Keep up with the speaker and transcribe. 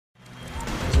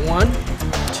1,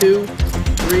 2,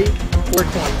 3, 4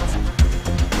 coins.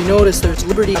 You notice there's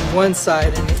Liberty on one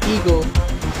side and an Eagle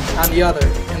on the other,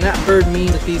 and that bird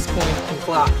means that these coins can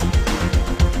fly.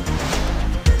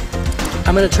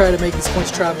 I'm going to try to make these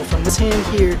coins travel from this hand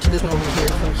here to this one over here,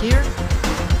 from here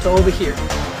to over here,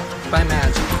 by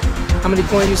magic. How many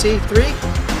coins do you see? 3?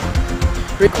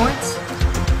 3 coins?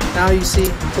 Now you see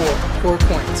 4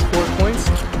 coins. 4 coins.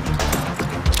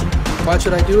 Watch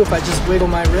what I do if I just wiggle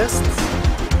my wrists.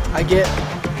 I get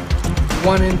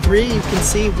 1 and 3. You can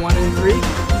see 1 and 3.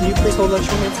 Can you please hold that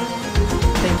show me?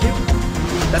 Thank you.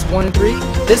 That's 1 and 3.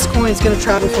 This coin is going to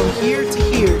travel from here to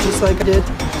here, just like I did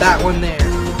that one there.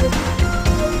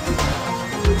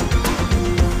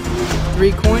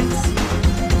 3 coins.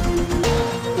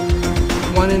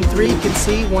 1 and 3. You can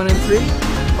see 1 and 3.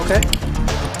 Okay.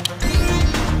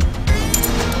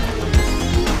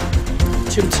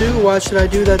 2 and 2. Watch what I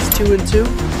do. That's 2 and 2.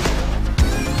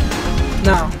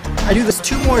 Now, I do this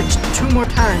two more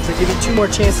times. I give you 2 more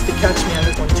chances to catch me on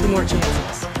this one. 2 more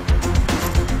chances.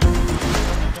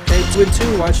 Okay, 2 and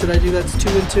 2. Watch what I do. That's 2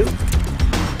 and 2.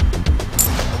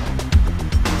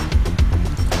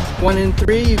 1 and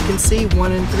 3. You can see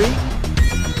 1 and 3.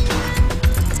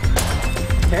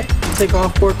 Okay, take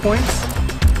off 4 coins.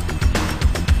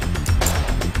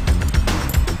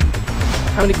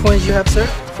 How many coins do you have, sir?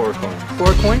 4 coins.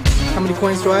 4 coins. How many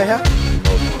coins do I have?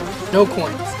 No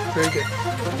coins. Very good.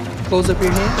 Close up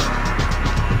your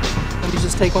hand. Let me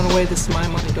just take one away. This is my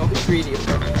money. Don't be greedy,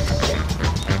 okay?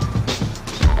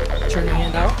 Turn your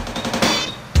hand out.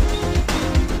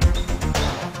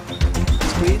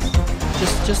 Squeeze.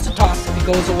 Just a toss. It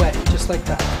goes away. Just like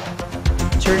that.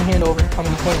 Turn your hand over. How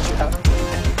many coins do you have?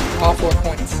 All 4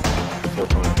 coins. 4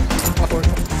 coins. All 4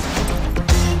 coins.